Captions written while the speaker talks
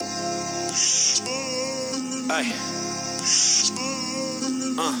Ay.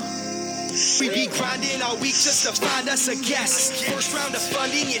 We be grinding all week just to find us a guest. First round of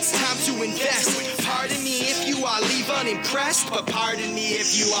funding, it's time to invest. Pardon me if you all leave unimpressed, but pardon me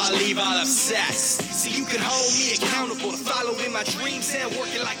if you all leave all obsessed. So you can hold me accountable to following my dreams and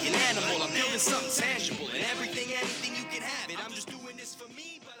working like an animal. I'm building something tangible and anything you can have it. I'm just doing this for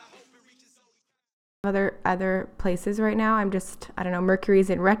me, but I hope it reaches other places right now. I don't know, Mercury's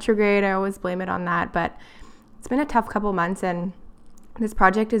in retrograde. I always blame it on that, but it's been a tough couple months, and this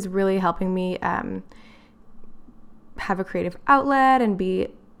project is really helping me have a creative outlet and be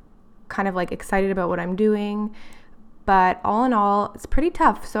kind of like excited about what I'm doing. But all in all, it's pretty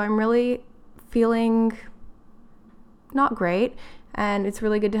tough. So I'm really feeling not great. And it's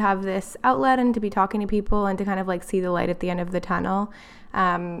really good to have this outlet and to be talking to people and to kind of like see the light at the end of the tunnel.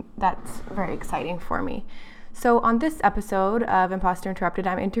 That's very exciting for me. So on this episode of Imposter Interrupted,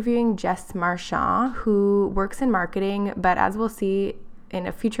 I'm interviewing Jess Marchand, who works in marketing, but as we'll see in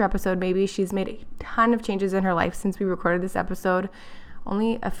a future episode, maybe she's made a ton of changes in her life since we recorded this episode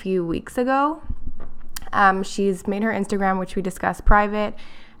only a few weeks ago. She's made her Instagram, which we discussed, private,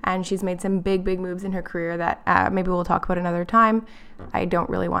 and she's made some big moves in her career that maybe we'll talk about another time. I don't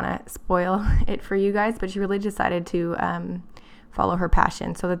really want to spoil it for you guys, but she really decided to follow her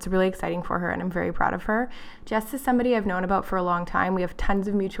passion. So that's really exciting for her, and I'm very proud of her. Jess is somebody I've known about for a long time. We have tons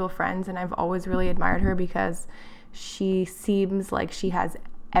of mutual friends, and I've always really admired her because she seems like she has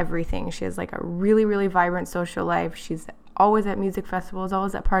everything. She has like a really vibrant social life. She's always at music festivals,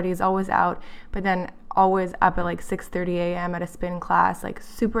 always at parties, always out, but then always up at like 6:30 a.m. at a spin class, like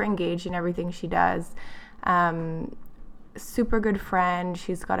super engaged in everything she does. Super good friend.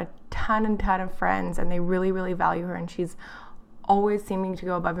 She's got a ton of friends, and they really value her, and she's always seeming to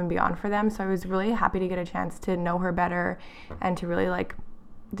go above and beyond for them. So I was really happy to get a chance to know her better and to really like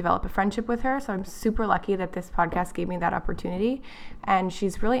develop a friendship with her. So I'm super lucky that this podcast gave me that opportunity. And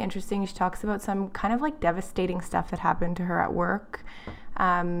she's really interesting. She talks about some kind of like devastating stuff that happened to her at work.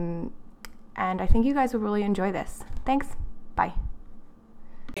 And I think you guys will really enjoy this. Thanks. Bye.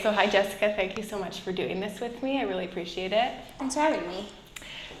 So hi, Jessica. Thank you so much for doing this with me. I really appreciate it. Thanks for having me.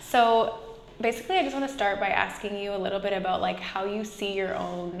 So basically, I just want to start by asking you a little bit about like how you see your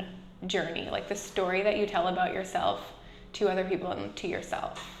own journey, like the story that you tell about yourself to other people and to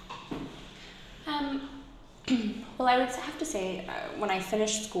yourself. Well, I would have to say, when I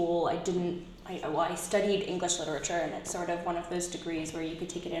finished school, I studied English literature, and it's sort of one of those degrees where you could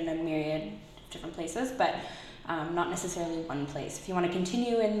take it in a myriad of different places, but not necessarily one place. If you want to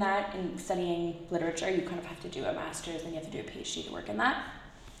continue in studying literature, you kind of have to do a master's, and you have to do a PhD to work in that.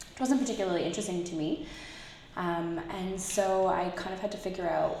 It wasn't particularly interesting to me. And so I kind of had to figure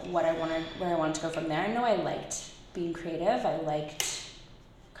out where I wanted to go from there. I know I liked being creative. I liked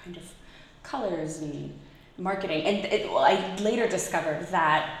kind of colors and marketing. And I later discovered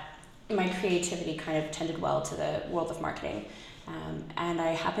that my creativity kind of tended well to the world of marketing. And I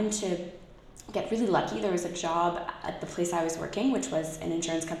happened to get really lucky. There was a job at the place I was working, which was an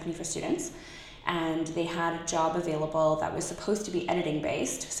insurance company for students. And they had a job available that was supposed to be editing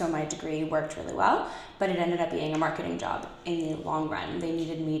based, so my degree worked really well, but it ended up being a marketing job in the long run. They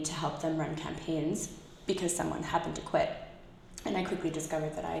needed me to help them run campaigns because someone happened to quit. And I quickly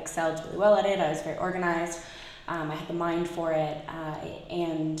discovered that I excelled really well at it. I was very organized. I had the mind for it.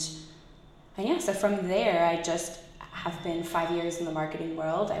 So from there, I just have been 5 years in the marketing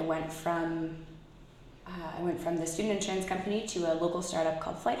world. I went from the student insurance company to a local startup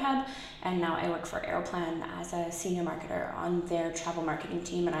called Flight Hub, and now I work for Aeroplan as a senior marketer on their travel marketing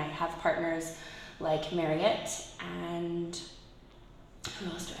team, and I have partners like Marriott and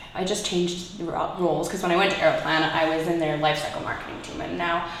who else do I have? I just changed the roles because when I went to Aeroplan, I was in their lifecycle marketing team, and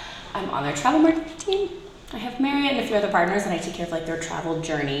now I'm on their travel marketing team. I have Marriott and a few other partners, and I take care of like their travel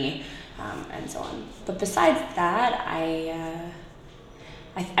journey and so on. But besides that, I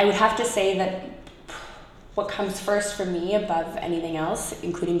would have to say that what comes first for me above anything else,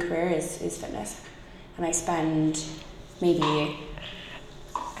 including career, is fitness. And I spend maybe,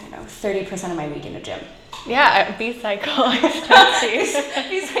 30% of my week in a gym. Yeah, B-Cycle.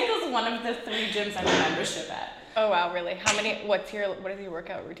 B-Cycle is one of the 3 gyms I'm a membership at. Oh wow, really? What does your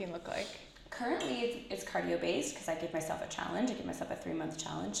workout routine look like? Currently, it's cardio-based because I give myself a challenge. I give myself a 3-month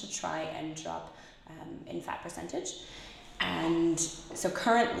challenge to try and drop in fat percentage. And so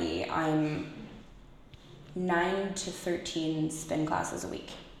currently, I'm 9 to 13 spin classes a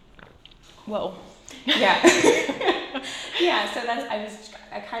week. Whoa. Yeah. Yeah, so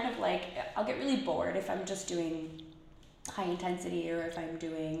I kind of like, I'll get really bored if I'm just doing high intensity or if I'm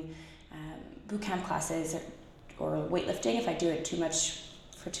doing boot camp classes or weightlifting. If I do it too much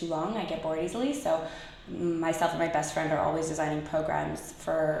for too long. I get bored easily. So myself and my best friend are always designing programs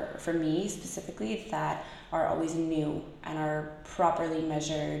for me specifically that are always new and are properly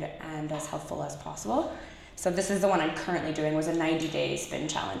measured and as helpful as possible. So this is the one I'm currently doing, was a 90-day spin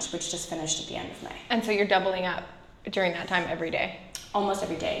challenge, which just finished at the end of May. And so you're doubling up during that time every day? Almost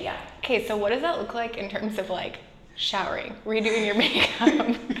every day, yeah. Okay, so what does that look like in terms of like showering, redoing your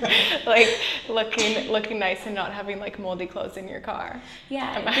makeup, like looking nice and not having like moldy clothes in your car?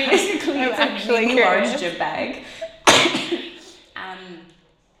 Yeah, basically it's actually a really large gym bag.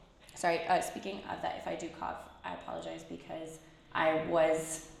 Sorry, speaking of that, if I do cough, I apologize because I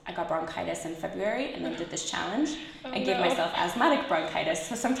got bronchitis in February and then did this challenge. I gave myself asthmatic bronchitis,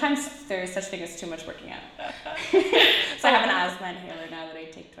 so sometimes there is such thing as too much working out. So I have an asthma inhaler now that I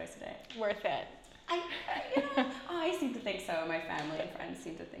take twice a day. Worth it. I seem to think so. My family and friends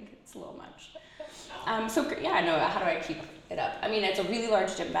seem to think it's a little much. How do I keep it up? I mean, it's a really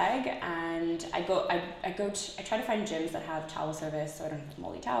large gym bag, and I try to find gyms that have towel service, so I don't have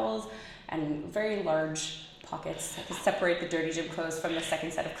moldy towels, and very large pockets to separate the dirty gym clothes from the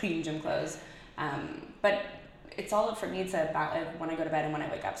second set of clean gym clothes. But it's all for me. It's about when I go to bed and when I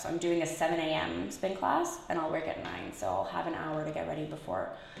wake up. So I'm doing a 7 a.m. spin class, and I'll work at 9. So I'll have an hour to get ready before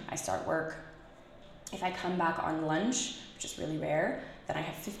I start work. If I come back on lunch, which is really rare, then I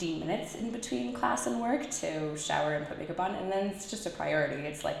have 15 minutes in between class and work to shower and put makeup on, and then it's just a priority.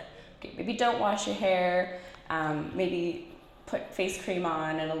 It's like, okay, maybe don't wash your hair, maybe put face cream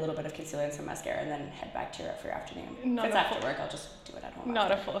on and a little bit of concealer and some mascara, and then head back to for your afternoon. If it's after work, I'll just do it at home.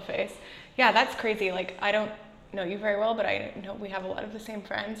 Not a full face. Yeah, that's crazy. Like, I don't know you very well, but I know we have a lot of the same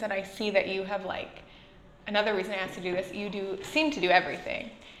friends, and I see that you have like, another reason I asked you to do this, you seem to do everything.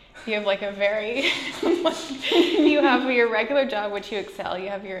 You have like a very, you have your regular job, which you excel. You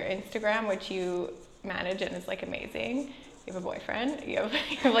have your Instagram, which you manage and is like amazing. You have a boyfriend. You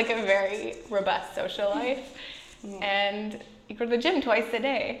have like a very robust social life. Mm-hmm. And you go to the gym twice a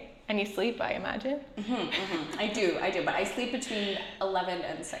day. And you sleep, I imagine? Mm-hmm, mm-hmm. I do. But I sleep between 11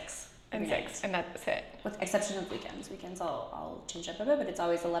 and 6. And 6, and that's it. With exception of weekends. Weekends I'll change up a bit, but it's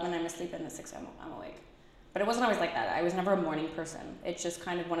always 11 I'm asleep and at 6 I'm awake. But it wasn't always like that. I was never a morning person. It's just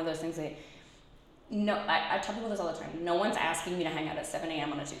kind of one of those things that, I tell people this all the time. No one's asking me to hang out at 7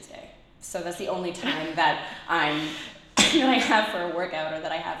 a.m. on a Tuesday. So that's the only time that I have for a workout or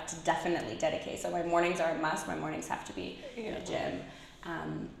that I have to definitely dedicate. So my mornings are a must. My mornings have to be in a gym.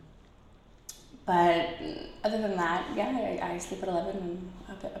 But other than that, yeah, I sleep at 11 and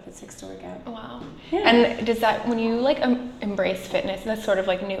up at 6 to work out. Wow. Yeah. And does that, when you like embrace fitness, that's sort of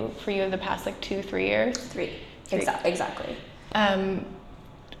like new for you the past like 2-3 years? 3. Exactly.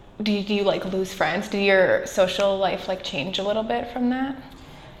 Do you like lose friends? Did your social life like change a little bit from that?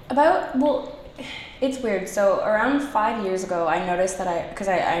 It's weird. So around 5 years ago, I noticed that because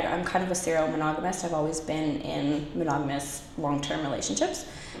I'm kind of a serial monogamist. I've always been in monogamous long-term relationships.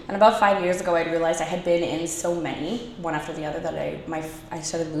 And about 5 years ago, I realized I had been in so many, one after the other, that I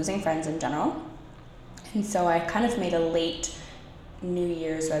started losing friends in general. And so I kind of made a late New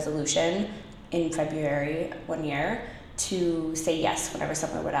Year's resolution in February one year to say yes whenever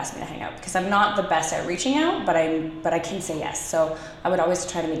someone would ask me to hang out, because I'm not the best at reaching out, but I can say yes. So I would always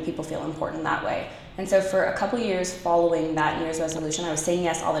try to make people feel important that way. And so for a couple years following that New Year's resolution, I was saying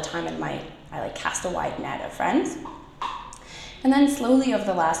yes all the time, and I like cast a wide net of friends. And then slowly over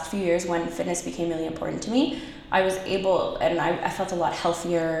the last few years, when fitness became really important to me, I was able, and I felt a lot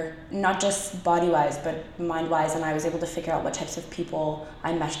healthier, not just body-wise, but mind-wise, and I was able to figure out what types of people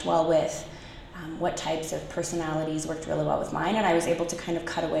I meshed well with, what types of personalities worked really well with mine, and I was able to kind of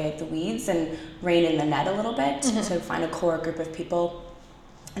cut away at the weeds and rein in the net a little bit to find a core group of people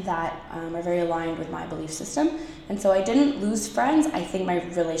that are very aligned with my belief system. And so I didn't lose friends. I think my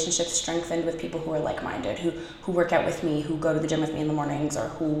relationships strengthened with people who are like-minded, who work out with me, who go to the gym with me in the mornings, or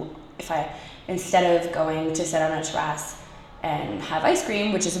who, instead of going to sit on a terrace and have ice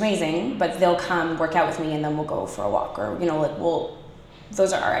cream, which is amazing, but they'll come work out with me and then we'll go for a walk, or,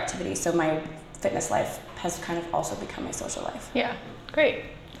 those are our activities. So my fitness life has kind of also become my social life. Yeah, great.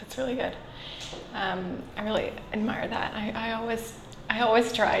 That's really good. I really admire that. I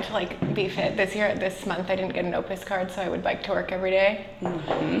always try to be fit. This month I didn't get an Opus card, so I would bike to work every day.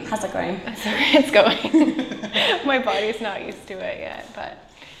 Mm-hmm. How's it going? It's going. My body's not used to it yet,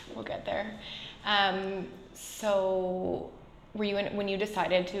 but we'll get there. So were you when you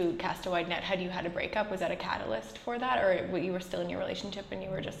decided to cast a wide net, had you had a breakup? Was that a catalyst for that, or you were still in your relationship and you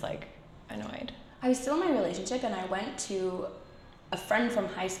were just annoyed? I was still in my relationship, and I went to a friend from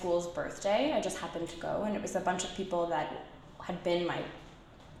high school's birthday. I just happened to go, and it was a bunch of people that had been my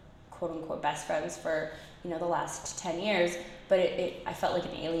quote unquote best friends for, the last 10 years, but I felt like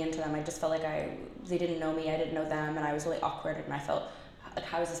an alien to them. I just felt like they didn't know me, I didn't know them, and I was really awkward, and I felt like,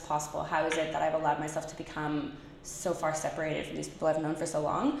 how is this possible? How is it that I've allowed myself to become so far separated from these people I've known for so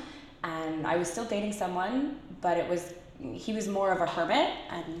long? And I was still dating someone, but he was more of a hermit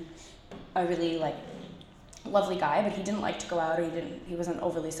and a really lovely guy, but he didn't like to go out, or he wasn't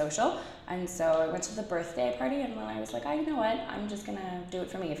overly social. And so I went to the birthday party, and then I was like, you know what, I'm just gonna do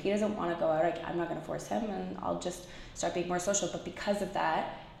it for me. If he doesn't want to go out, I'm not gonna force him, and I'll just start being more social. But because of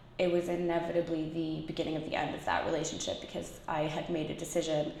that, it was inevitably the beginning of the end of that relationship, because I had made a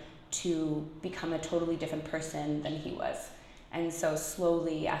decision to become a totally different person than he was. And so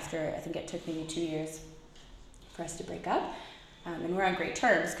slowly, after, I think it took maybe 2 years for us to break up, and we're on great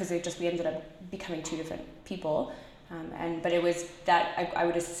terms, because we ended up becoming two different people. But it was that I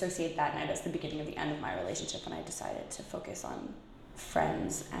would associate that night as the beginning of the end of my relationship, when I decided to focus on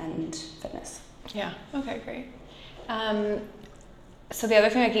friends and fitness. Yeah. Okay, great. So the other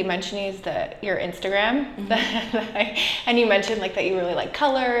thing I keep mentioning is your Instagram. Mm-hmm. And you mentioned that you really like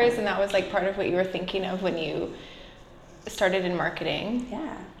colors, and that was part of what you were thinking of when you started in marketing.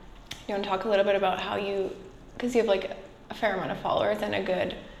 Yeah. You want to talk a little bit about how because you have a fair amount of followers and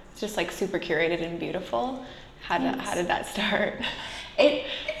it's just super curated and beautiful. How did that start? It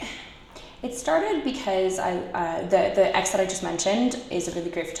started because the ex that I just mentioned is a really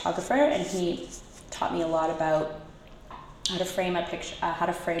great photographer, and he taught me a lot about how to frame a picture, how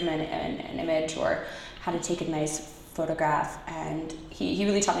to frame an image, or how to take a nice photograph. And he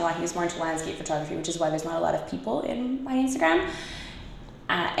really taught me a lot. He was more into landscape photography, which is why there's not a lot of people in my Instagram.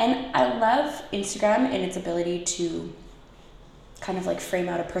 And I love Instagram and its ability to kind of frame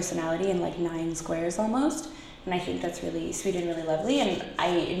out a personality in 9 squares almost. And I think that's really sweet and really lovely. And I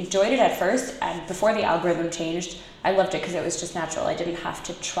enjoyed it at first, and before the algorithm changed, I loved it because it was just natural. I didn't have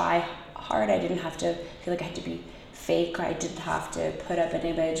to try hard. I didn't have to feel like I had to be fake. I didn't have to put up an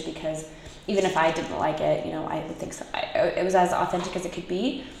image, because even if I didn't like it, I would think so. It was as authentic as it could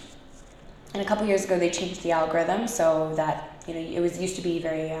be. And a couple years ago, they changed the algorithm so that, it used to be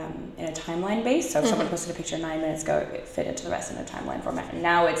very in a timeline base. So if someone posted a picture 9 minutes ago, it fit into the rest in a timeline format. And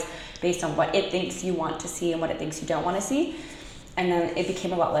now it's based on what it thinks you want to see and what it thinks you don't want to see. And then it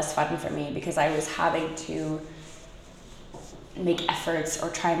became a lot less fun for me, because I was having to make efforts or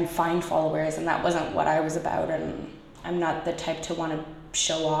try and find followers, and that wasn't what I was about. And I'm not the type to want to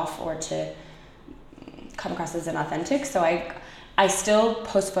show off or to come across as inauthentic. So I still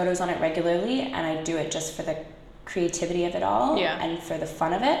post photos on it regularly, and I do it just for the creativity of it all. Yeah. And for the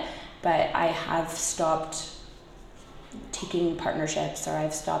fun of it. But I have stopped taking partnerships, or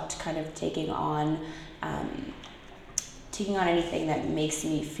I've stopped kind of taking on anything that makes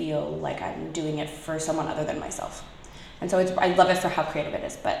me feel like I'm doing it for someone other than myself. And so I love it for how creative it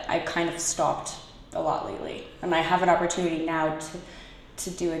is, but I kind of stopped a lot lately. And I have an opportunity now to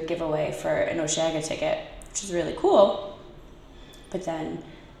do a giveaway for an Osheaga ticket, which is really cool. But then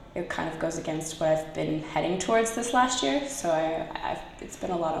it kind of goes against what I've been heading towards this last year. So it's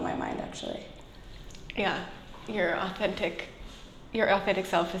been a lot on my mind, actually. Yeah, your authentic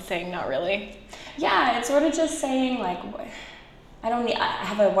self is saying not really. Yeah, it's sort of just saying I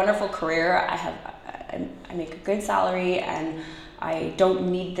have a wonderful career. I make a good salary, and I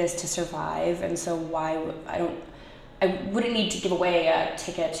don't need this to survive. And so I wouldn't need to give away a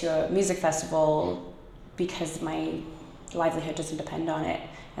ticket to a music festival, because my livelihood doesn't depend on it.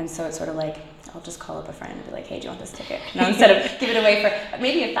 And so it's sort of I'll just call up a friend and be like, hey, do you want this ticket? Instead of give it away for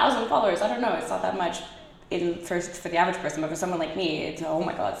maybe 1,000 followers. I don't know. It's not that much for the average person, but for someone like me, it's, oh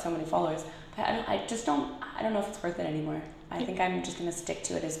my God, so many followers. But I don't know if it's worth it anymore. I think I'm just going to stick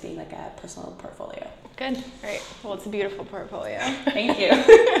to it as being a personal portfolio. Good. Right. Well, it's a beautiful portfolio. Thank you.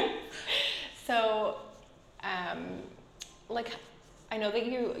 So, I know that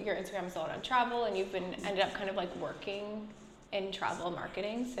your Instagram is a lot on travel, and you've ended up kind of working in travel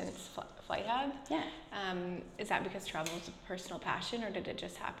marketing since FlightHub. Yeah. Is that because travel is a personal passion, or did it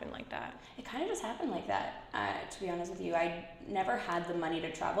just happen like that? It kind of just happened like that, to be honest with you. I never had the money to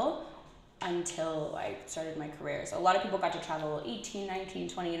travel until I started my career. So a lot of people got to travel 18, 19,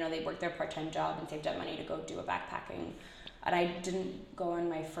 20, they worked their part-time job and saved up money to go do a backpacking. And I didn't go on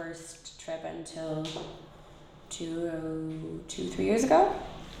my first trip until 3 years ago.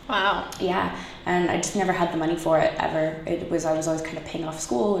 Wow. Yeah, and I just never had the money for it ever. I was always kind of paying off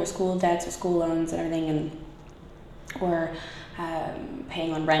school debts or school loans and everything, or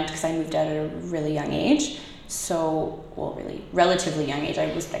paying on rent, because I moved out at a really young age. So, really relatively young age. I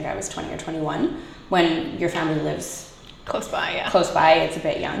think I was 20 or 21. When your family lives close by, yeah. Close by, it's a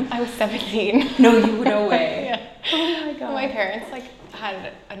bit young. I was 17. No way. Yeah. Oh my God. My parents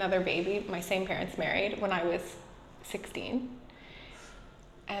had another baby. My same parents married when I was 16.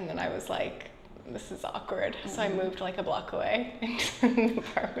 And then I was like, this is awkward. So I moved like a block away into an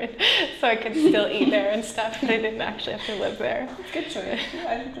apartment so I could still eat there and stuff, but I didn't actually have to live there. That's a good choice. Yeah,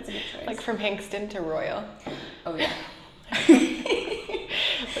 I think that's a good choice. Like from Hinkston to Royal. Oh yeah.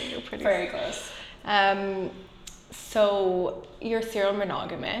 But you're pretty very close. So you're serial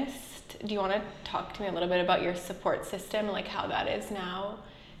monogamist. Do you want to talk to me a little bit about your support system, like how that is now?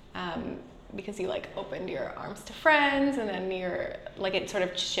 Because you like opened your arms to friends and then you're like, it sort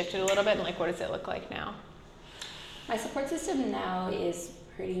of shifted a little bit, and like what does it look like now? My support system now is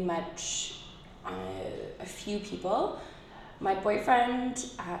pretty much a few people. My boyfriend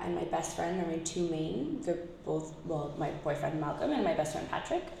and my best friend are my two main. They're both, well, my boyfriend Malcolm and my best friend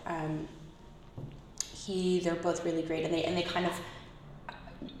Patrick. They're both really great, and they kind of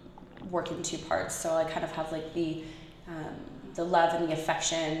work in two parts. So I kind of have like the love and the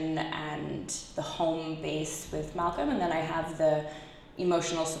affection and the home base with Malcolm, and then I have the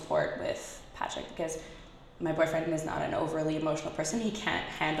emotional support with Patrick, because my boyfriend is not an overly emotional person. He can't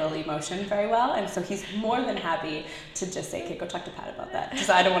handle emotion very well, and so he's more than happy to just say, okay, go talk to Pat about that, because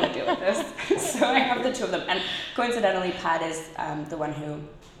I don't want to deal with this. So I have the two of them, and coincidentally Pat is the one who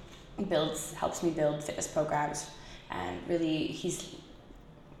helps me build fitness programs, and really he's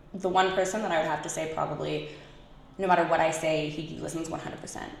the one person that I would have to say probably, no matter what I say, he listens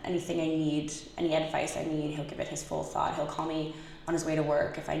 100%. Anything I need, any advice I need, he'll give it his full thought. He'll call me on his way to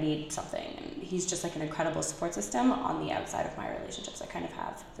work if I need something. And he's just like an incredible support system on the outside of my relationships. I kind of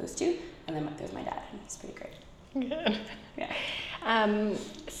have those two. And then there's my dad, and he's pretty great. Good. Yeah.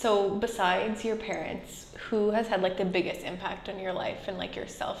 So besides your parents, who has had like the biggest impact on your life and like your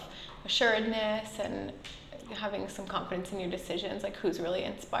self-assuredness and having some confidence in your decisions? Like who's really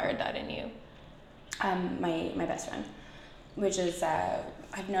inspired that in you? My best friend, which is,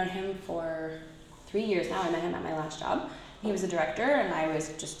 I've known him for 3 years now. I met him at my last job. He was a director and I was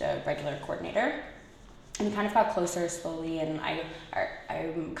just a regular coordinator. And we kind of got closer slowly, and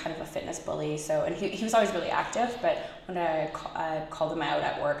I'm kind of a fitness bully, so, and he was always really active, but when I called him out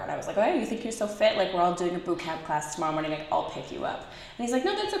at work and I was like, oh, you think you're so fit? Like, we're all doing a boot camp class tomorrow morning, like, I'll pick you up. And he's like,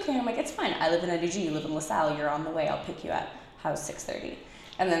 no, that's okay. I'm like, it's fine. I live in NDG, you live in LaSalle, you're on the way, I'll pick you up. How's 6:30?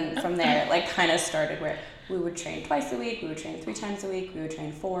 And then from there, it like kind of started where we would train twice a week, we would train 3 times a week, we would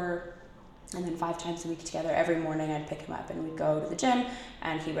train 4, and then 5 times a week together. Every morning I'd pick him up and we'd go to the gym,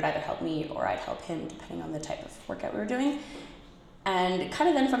 and he would either help me or I'd help him depending on the type of workout we were doing. And kind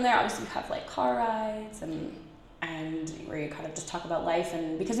of then from there, obviously you have like car rides and where you kind of just talk about life.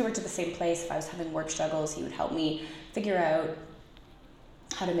 And because we worked at the same place, if I was having work struggles, he would help me figure out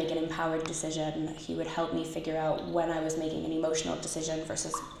how to make an empowered decision. He would help me figure out when I was making an emotional decision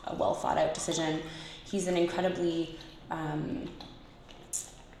versus a well thought out decision. He's an incredibly,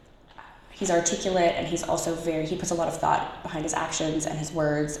 he's articulate, and he's also he puts a lot of thought behind his actions and his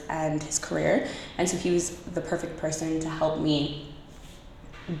words and his career. And so he was the perfect person to help me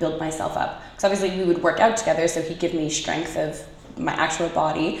build myself up. Because obviously we would work out together, so he'd give me strength of my actual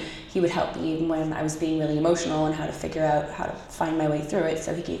body. He would help me when I was being really emotional and how to figure out how to find my way through it.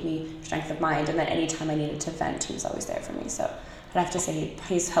 So he gave me strength of mind, and then anytime I needed to vent, he was always there for me. So I'd have to say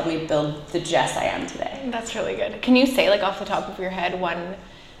he's helped me build the Jess I am today. That's really good. Can you say, like, off the top of your head, one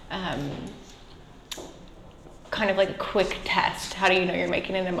kind of like a quick test? How do you know you're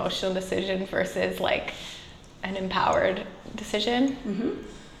making an emotional decision versus like an empowered decision?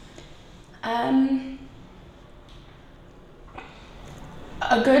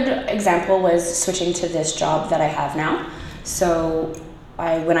 A good example was switching to this job that I have now. So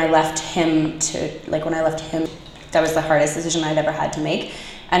when I left him, that was the hardest decision I'd ever had to make.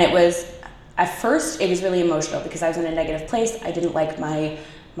 And it was, at first, it was really emotional because I was in a negative place. I didn't like my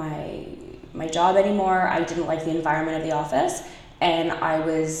job anymore. I didn't like the environment of the office. And I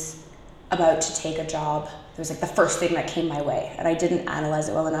was about to take a job. It was like the first thing that came my way. And I didn't analyze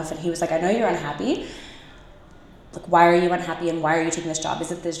it well enough. And he was like, I know you're unhappy. Like, why are you unhappy and why are you taking this job?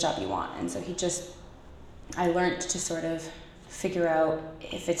 Is it this job you want? And so I learned to sort of figure out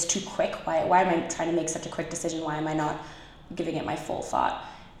if it's too quick, why am I trying to make such a quick decision? Why am I not giving it my full thought?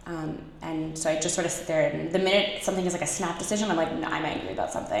 And so I just sort of sit there, and the minute something is like a snap decision, I'm like, no, I'm angry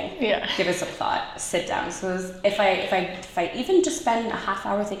about something. Yeah. Give it some thought, sit down. So if I even just spend a half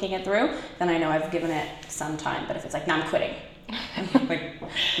hour thinking it through, then I know I've given it some time. But if it's like, no, I'm quitting. I'm like,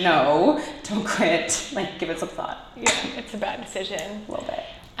 no, don't quit. Like, give it some thought. Yeah, it's a bad decision. A little bit.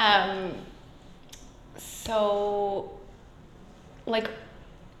 So, like,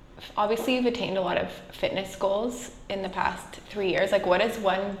 obviously you've attained a lot of fitness goals in the past 3 years. Like, what is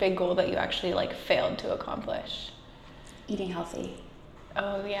one big goal that you actually like failed to accomplish? Eating healthy.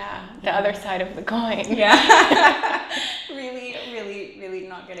 Oh yeah, the other side of the coin. Yeah. Really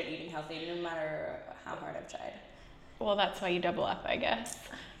not good at eating healthy, no matter how hard I've tried. Well, that's why you double up, I guess.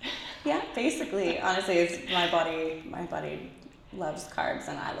 Yeah, basically. Honestly, it's my body loves carbs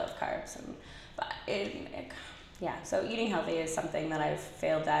and I love carbs, and but yeah. So eating healthy is something that I've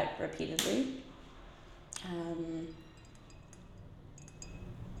failed at repeatedly.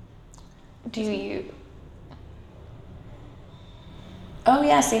 Do you? Oh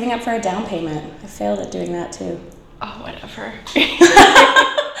yeah, saving up for a down payment. I failed at doing that too. Oh, whatever.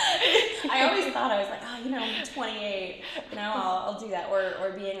 I always thought, I was like, I'm 28, I'll do that.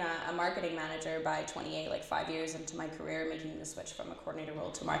 Or being a marketing manager by 28, like 5 years into my career, making the switch from a coordinator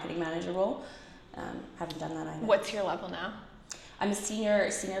role to marketing manager role. Haven't done that either. What's your level now? I'm a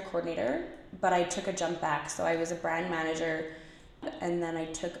senior coordinator, but I took a jump back. So I was a brand manager, and then I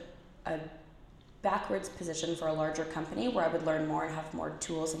took a backwards position for a larger company where I would learn more and have more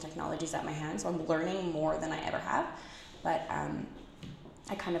tools and technologies at my hand. So I'm learning more than I ever have. But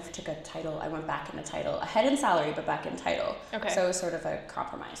I kind of took a title. I went back in a title, ahead in salary, but back in title. Okay. So it was sort of a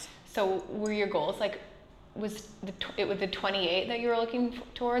compromise. So were your goals was the 28 that you were looking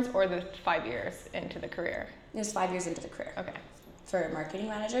towards, or the 5 years into the career? It was 5 years into the career. Okay. For a marketing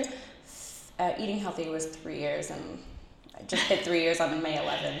manager, eating healthy was 3 years, and I just hit 3 years on May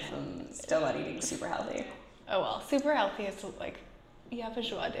 11th, and still not eating super healthy. Oh well, super healthy is like, you have a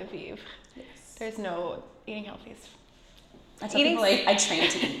joie de vivre. Yes. There's no eating healthy. I tell people I train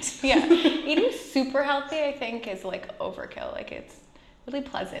to eat. Yeah, eating super healthy, I think, is like overkill. Like, it's really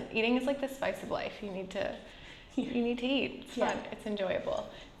pleasant. Eating is like the spice of life. You need to eat. It's fun. It's enjoyable.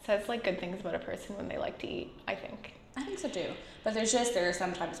 It says like good things about a person when they like to eat, I think. I think so too. But there are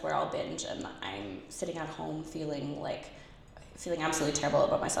some times where I'll binge and I'm sitting at home feeling absolutely terrible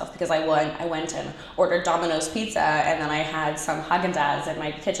about myself because I went and ordered Domino's pizza, and then I had some Haagen-Dazs in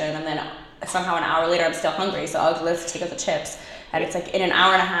my kitchen, and then somehow an hour later I'm still hungry, so let's take out the chips. And it's like in an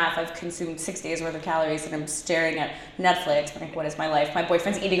hour and a half I've consumed 6 days worth of calories, and I'm staring at Netflix. I'm like, what is my life? My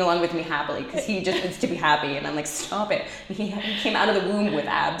boyfriend's eating along with me happily because he just wants to be happy, and I'm like, stop it. He came out of the womb with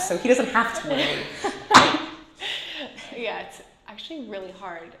abs, so he doesn't have to worry. Yeah, it's actually really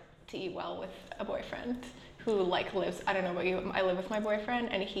hard to eat well with a boyfriend who like lives, I don't know about you, I live with my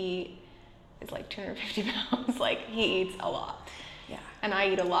boyfriend, and he is like 250 pounds. Like, he eats a lot. Yeah. And I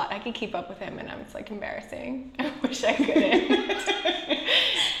eat a lot. I can keep up with him, and it's like embarrassing. I wish I couldn't.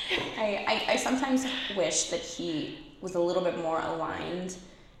 I sometimes wish that he was a little bit more aligned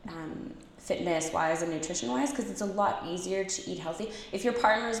fitness-wise and nutrition-wise, because it's a lot easier to eat healthy. If your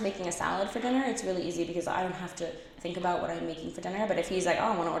partner is making a salad for dinner, it's really easy because I don't have to think about what I'm making for dinner. But if he's like,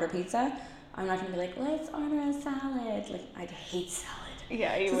 oh, I want to order pizza, I'm not going to be like, let's order a salad. Like, I hate salad.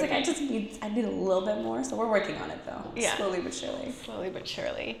 Yeah, you so would. It's like, I need a little bit more, so we're working on it, though. Yeah. Slowly but surely. Slowly but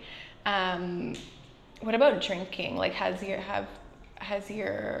surely. What about drinking? Like, has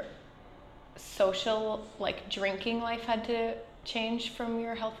your social, like, drinking life had to change from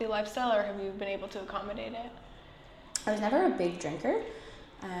your healthy lifestyle, or have you been able to accommodate it? I was never a big drinker.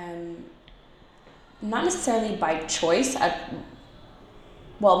 Not necessarily by choice.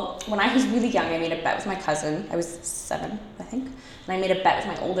 When I was really young, I made a bet with my cousin. I was 7, I think. And I made a bet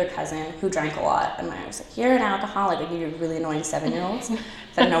with my older cousin who drank a lot. And I was like, you're an alcoholic. Like, you're really annoying 7-year-olds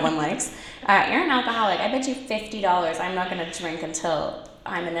that no one likes. You're an alcoholic. I bet you $50 I'm not going to drink until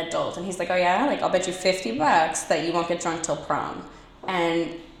I'm an adult. And he's like, oh yeah? Like, I'll bet you $50 that you won't get drunk till prom.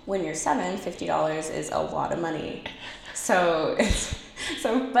 And when you're 7, $50 is a lot of money.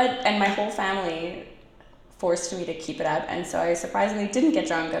 And my whole family forced me to keep it up, and so I surprisingly didn't get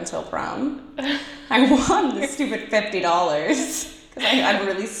drunk until prom. I won the stupid $50 because I'm a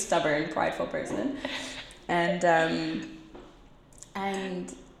really stubborn, prideful person, and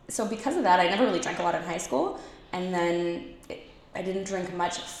so because of that, I never really drank a lot in high school, and then I didn't drink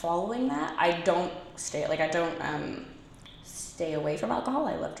much following that. I don't stay away from alcohol.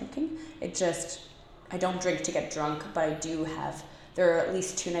 I love drinking. I don't drink to get drunk, but there are at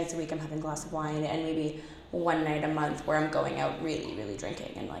least 2 nights a week I'm having a glass of wine, and maybe 1 night a month where I'm going out really, really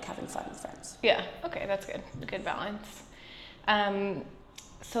drinking and like having fun with friends. Yeah, okay, that's good. Good balance.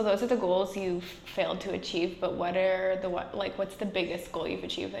 So those are the goals you've failed to achieve, but what's the biggest goal you've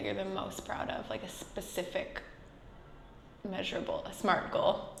achieved that you're the most proud of? Like a specific, measurable, a SMART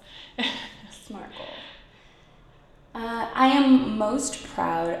goal. SMART goal. I am most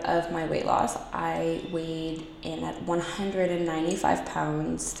proud of my weight loss. I weighed in at 195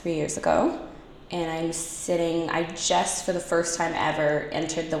 pounds 3 years ago, and I just for the first time ever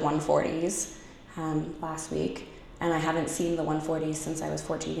entered the 140s last week, and I haven't seen the 140s since I was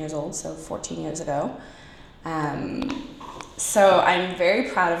 14 years old, so 14 years ago. So I'm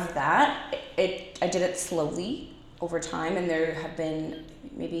very proud of that. I did it slowly over time, and there have been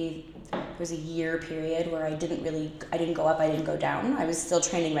there was a year period where I didn't go up, I didn't go down. I was still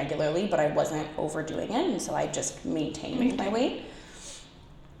training regularly, but I wasn't overdoing it, and so I just maintained my weight.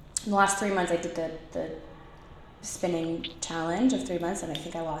 In the last 3 months, I did the spinning challenge of 3 months, and I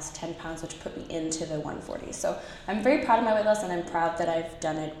think I lost 10 pounds, which put me into the 140. So I'm very proud of my weight loss, and I'm proud that I've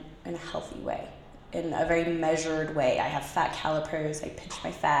done it in a healthy way, in a very measured way. I have fat calipers, I pinch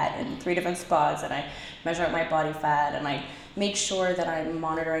my fat in 3 different spots, and I measure out my body fat, and I make sure that I'm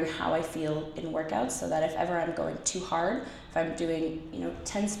monitoring how I feel in workouts, so that if ever I'm going too hard, if I'm doing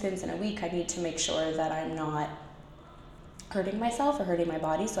 10 spins in a week, I need to make sure that I'm not hurting myself or hurting my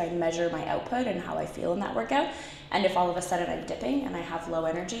body. So I measure my output and how I feel in that workout. And if all of a sudden I'm dipping and I have low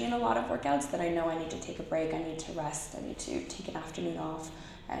energy in a lot of workouts, then I know I need to take a break, I need to rest, I need to take an afternoon off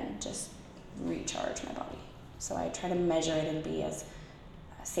and just recharge my body. So I try to measure it and be as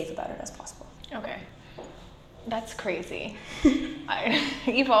safe about it as possible. Okay. That's crazy.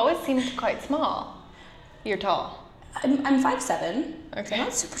 You've always seemed quite small. You're tall. I'm 5'7", okay. So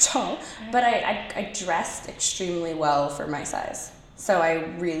not super tall, but I dressed extremely well for my size. So I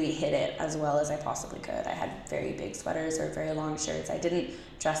really hit it as well as I possibly could. I had very big sweaters or very long shirts. I didn't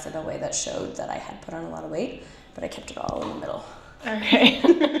dress in a way that showed that I had put on a lot of weight, but I kept it all in the middle. Okay.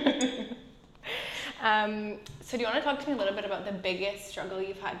 So do you want to talk to me a little bit about the biggest struggle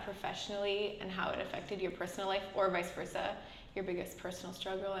you've had professionally and how it affected your personal life, or vice versa, your biggest personal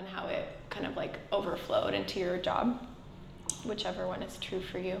struggle and how it kind of like overflowed into your job, whichever one is true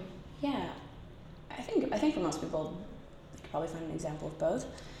for you? Yeah, I think for most people, they could probably find an example of both.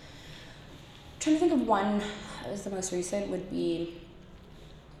 I'm trying to think of one that was the most recent would be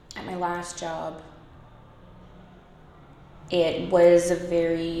at my last job. It was a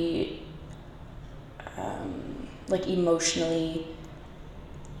very emotionally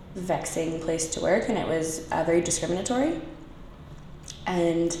vexing place to work, and it was very discriminatory.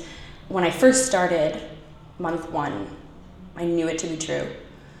 And when I first started, month 1, I knew it to be true.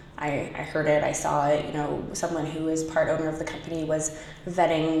 I heard it, I saw it. Someone who is part owner of the company was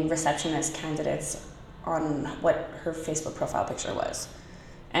vetting receptionist candidates on what her Facebook profile picture was.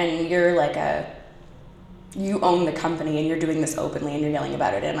 And you're like you own the company and you're doing this openly and you're yelling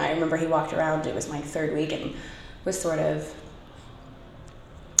about it. And I remember he walked around, it was my 3rd week, and was sort of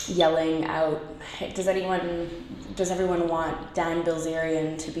yelling out, hey, does everyone want Dan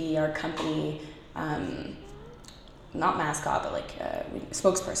Bilzerian to be our company, not mascot, but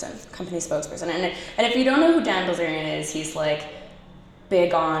company spokesperson. And if you don't know who Dan Bilzerian is, he's like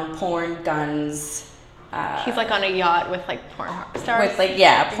big on porn, guns. He's like on a yacht with like porn stars.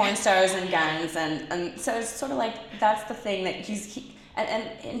 With porn stars and guns, and so it's sort of like that's the thing that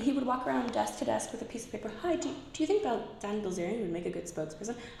and he would walk around desk to desk with a piece of paper. Hi, do you think Dan Bilzerian would make a good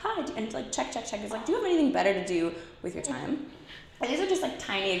spokesperson? Hi, and like check. It's like, do you have anything better to do with your time? And these are just like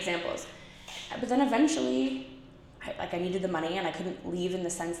tiny examples. But then eventually, I needed the money and I couldn't leave in the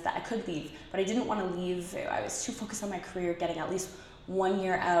sense that I could leave, but I didn't want to leave. I was too focused on my career, getting at least 1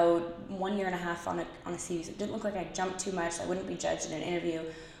 year out, 1 year and a half on a CV. So it didn't look like I jumped too much. I wouldn't be judged in an interview,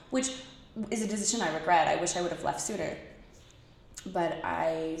 which is a decision I regret. I wish I would have left sooner. But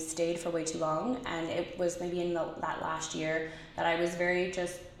I stayed for way too long, and it was maybe in that last year that I was very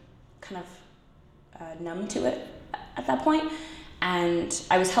just kind of numb to it at that point. And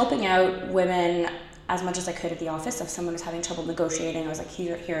I was helping out women as much as I could at the office. If someone was having trouble negotiating, I was like,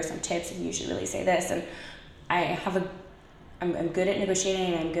 here are some tips, and you should really say this. And I'm good at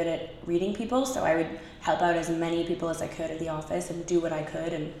negotiating, and I'm good at reading people, so I would help out as many people as I could at the office and do what I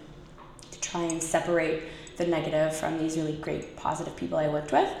could and to try and separate the negative from these really great positive people I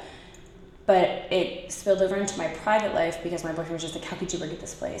worked with. But it spilled over into my private life because my boyfriend was just like, how could you work at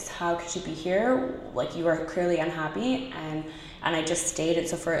this place? How could you be here? Like, you are clearly unhappy. And I just stayed. And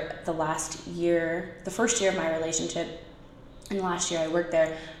so for the first year of my relationship, and last year I worked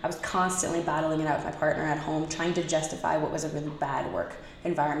there, I was constantly battling it out with my partner at home, trying to justify what was a really bad work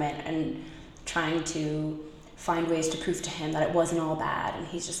environment and trying to find ways to prove to him that it wasn't all bad. And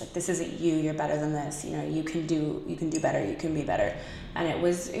he's just like, this isn't you, you're better than this. You can do better, you can be better. And it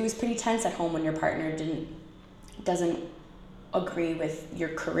was pretty tense at home when your partner doesn't agree with your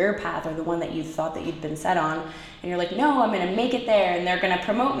career path or the one that you thought that you'd been set on. And you're like, no, I'm gonna make it there and they're gonna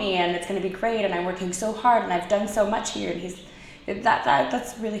promote me and it's gonna be great and I'm working so hard and I've done so much here. And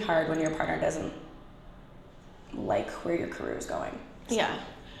that's really hard when your partner doesn't like where your career is going. So. Yeah.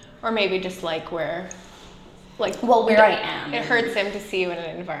 Or maybe just like where I am. It hurts him to see you in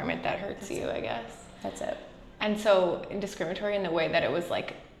an environment that hurts you, I guess. That's it. And so discriminatory in the way that it was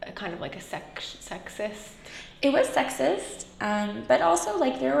like kind of like a sexist? It was sexist, but also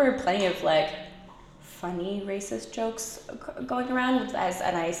like there were plenty of like funny racist jokes going around,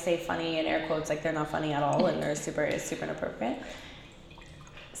 and I say funny in air quotes, like they're not funny at all, and it's super inappropriate.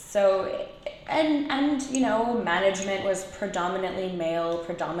 So, and you know, management was predominantly male,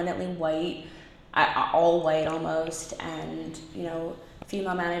 predominantly white, all white almost, and you know,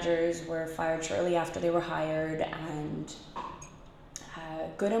 female managers were fired shortly after they were hired, and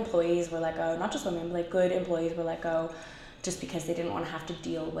good employees were let go. Not just women, but like good employees were let go, just because they didn't want to have to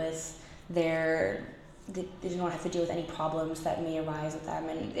deal with they didn't want to have to deal with any problems that may arise with them,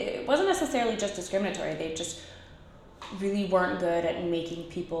 and it wasn't necessarily just discriminatory. They just really weren't good at making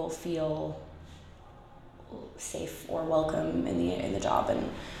people feel safe or welcome in the job,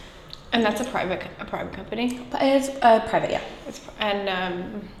 and that's a private company. It's private, yeah.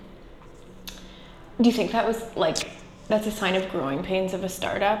 Do you think that was like that's a sign of growing pains of a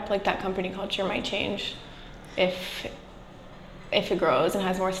startup? Like that company culture might change if it grows and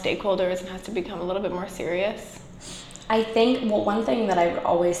has more stakeholders and has to become a little bit more serious? I think, well, one thing that I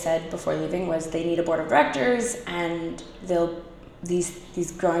always said before leaving was they need a board of directors, and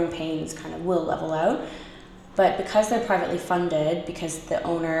these growing pains kind of will level out. But because they're privately funded, because the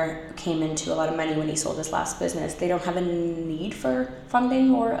owner came into a lot of money when he sold his last business, they don't have a need for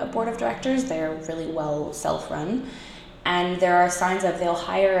funding or a board of directors. They're really well self-run. And there are signs of they'll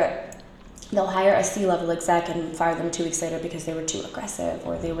hire a C-level exec and fire them 2 weeks later because they were too aggressive,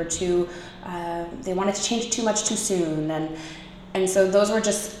 or they were they wanted to change too much too soon, and so those were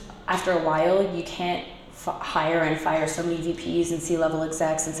just, after a while, you can't hire and fire so many VPs and C-level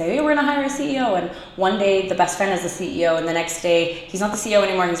execs and say, hey, we're gonna hire a CEO, and one day the best friend is the CEO, and the next day he's not the CEO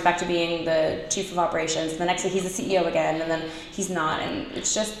anymore, he's back to being the chief of operations, and the next day he's the CEO again, and then he's not, and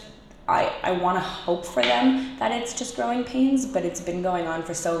it's just, I want to hope for them that it's just growing pains, but it's been going on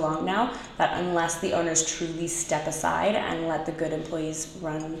for so long now that unless the owners truly step aside and let the good employees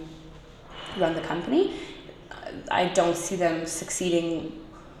run the company, I don't see them succeeding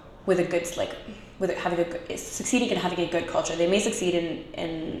with a good, like, succeeding and having a good culture. They may succeed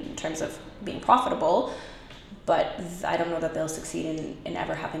in terms of being profitable, but I don't know that they'll succeed in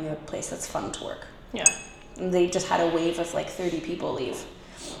ever having a place that's fun to work. Yeah. They just had a wave of like 30 people leave.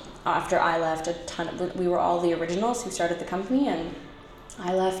 After I left, we were all the originals who started the company, and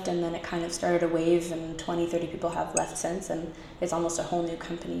I left, and then it kind of started a wave, and 20-30 people have left since, and it's almost a whole new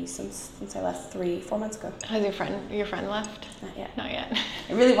company since I left 3-4 months ago. Has your friend left? Not yet.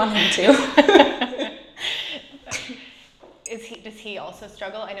 I really want him to. Does he also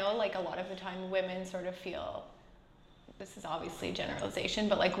struggle? I know like a lot of the time women sort of feel, this is obviously a generalization,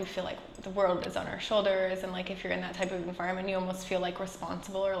 but like we feel like the world is on our shoulders, and like if you're in that type of environment, you almost feel like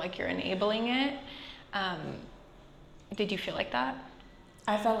responsible or like you're enabling it. Did you feel like that?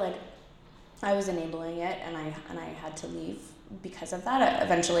 I felt like I was enabling it, and I had to leave because of that.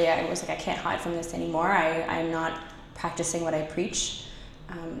 Eventually, I was like, I can't hide from this anymore. I'm not practicing what I preach,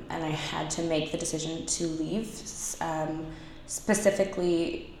 and I had to make the decision to leave.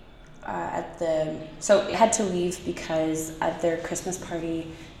 Specifically. So I had to leave because at their Christmas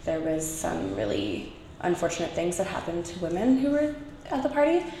party there was some really unfortunate things that happened to women who were at the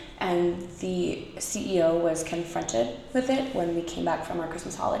party, and the CEO was confronted with it when we came back from our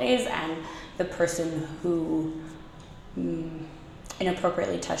Christmas holidays, and the person who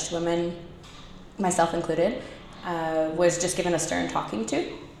inappropriately touched women, myself included, was just given a stern talking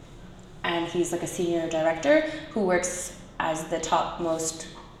to, and he's like a senior director who works as the topmost.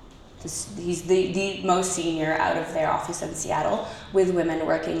 He's the most senior out of their office in Seattle, with women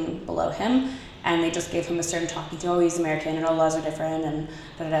working below him, and they just gave him a stern talking to, oh, he's American and all laws are different, and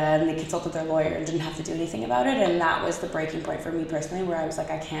and they consulted their lawyer and didn't have to do anything about it, and that was the breaking point for me personally, where I was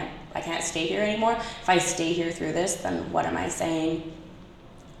like, I can't stay here anymore. If I stay here through this, then what am I saying?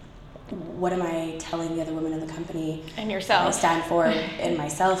 What am I telling the other women in the company? And yourself. What I stand for, and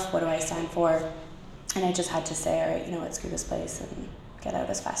myself, what do I stand for? And I just had to say, all right, you know what, screw this place, and get out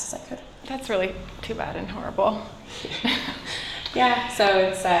as fast as I could. That's really too bad and horrible. Yeah, so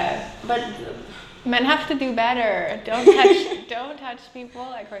it's but men have to do better. Don't touch people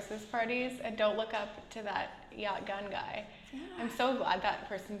at Christmas parties, and don't look up to that yacht gun guy. Yeah. I'm so glad that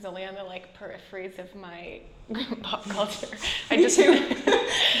person's only on the like peripheries of my pop culture. I'm just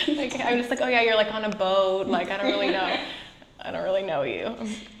like, oh yeah, you're like on a boat. Like I don't really know you.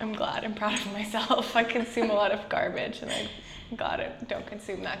 I'm glad. I'm proud of myself. I consume a lot of garbage, and I'm glad I don't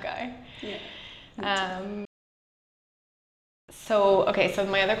consume that guy. Yeah. So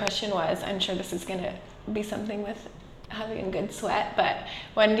my other question was, I'm sure this is gonna be something with having a good sweat, but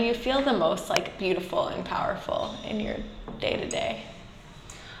when do you feel the most like beautiful and powerful in your day to day?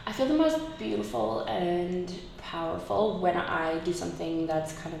 I feel the most beautiful and powerful when I do something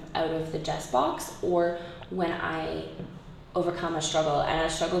that's kind of out of the Jess box, or when I overcome a struggle. And a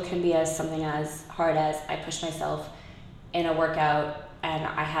struggle can be as something as hard as I pushed myself in a workout and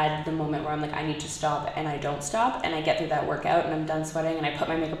I had the moment where I'm like, I need to stop, and I don't stop, and I get through that workout and I'm done sweating and I put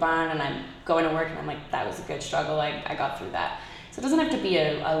my makeup on and I'm going to work and I'm like, that was a good struggle, I got through that. So it doesn't have to be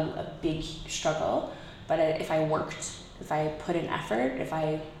a big struggle, but if I worked, if I put in effort, if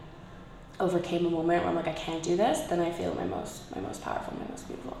I overcame a moment where I'm like, I can't do this, then I feel my most powerful, my most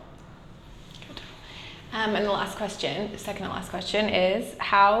beautiful. Good. And the last question, second to last question is,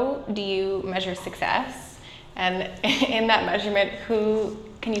 how do you measure success? And in that measurement, who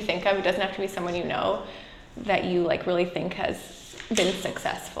can you think of? It doesn't have to be someone you know that you like really think has been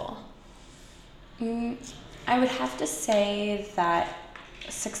successful. I would have to say that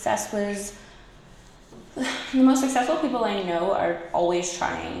success was, the most successful people I know are always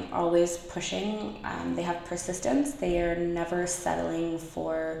trying, always pushing. They have persistence. They are never settling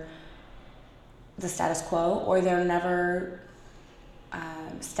for the status quo, or they're never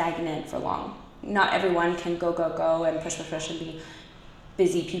stagnant for long. Not everyone can go and push and be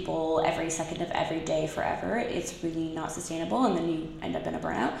busy people every second of every day forever. It's really not sustainable, and then you end up in a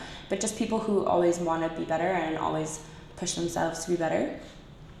burnout. But just people who always want to be better and always push themselves to be better.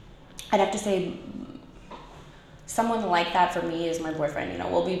 I'd have to say someone like that for me is my boyfriend. You know,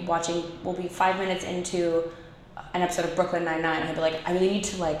 we'll be 5 minutes into an episode of Brooklyn Nine-Nine, and he'll be like, I really need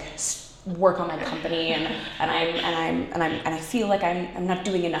to work on my company, and I feel like I'm not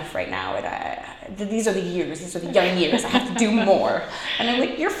doing enough right now, and these are the young years, I have to do more. And I'm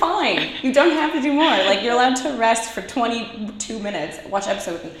like, you're fine, you don't have to do more, you're allowed to rest for 22 minutes, watch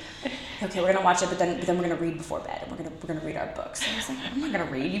episode, and okay, we're gonna watch it, but then we're gonna read before bed, and we're gonna read our books. And I was like, I'm not gonna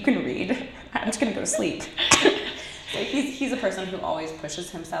read, you can read, I'm just gonna go to sleep. So he's a person who always pushes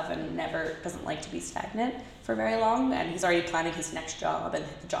himself and never doesn't like to be stagnant for very long, and he's already planning his next job and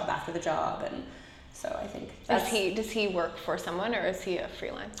the job after the job, and so I think does he work for someone, or is he a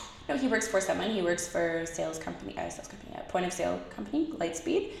freelance? No, he works for someone. He works for a point of sale company,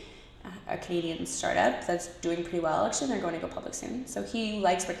 Lightspeed, a Canadian startup that's doing pretty well. Actually, they're going to go public soon. So he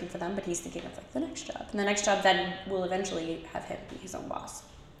likes working for them, but he's thinking of the next job, and the next job then will eventually have him be his own boss.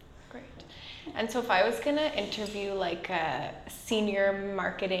 Great. And so if I was gonna interview a senior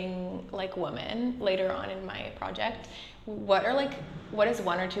marketing woman later on in my project, what is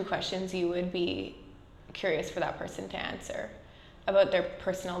one or two questions you would be curious for that person to answer about their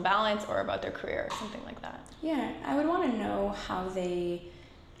personal balance or about their career or something like that? Yeah, I would want to know how they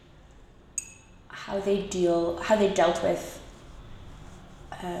dealt with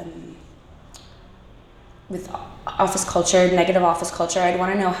office culture, negative office culture. I'd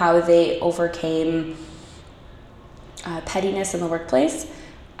want to know how they overcame pettiness in the workplace.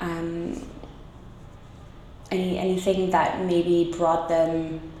 Anything that maybe brought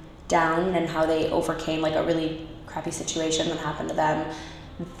them down, and how they overcame a really crappy situation that happened to them,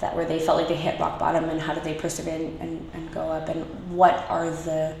 where they felt like they hit rock bottom, and how did they persevere and go up, and what are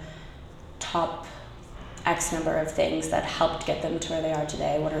the top X number of things that helped get them to where they are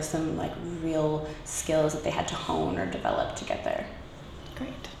today? What are some real skills that they had to hone or develop to get there?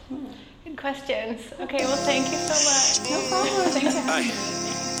 Great. Good questions. Okay, well, thank you so much. No problem. Thanks for having me.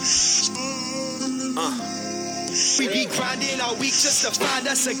 We be grinding all week just to find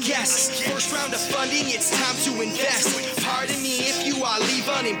us a guest. First round of funding, it's time to invest. Pardon me if you all leave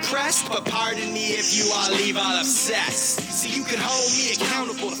unimpressed, but pardon me if you all leave all obsessed. So you can hold me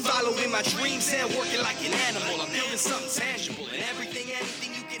accountable to following my dreams and working like an animal. I'm building something tangible, and everything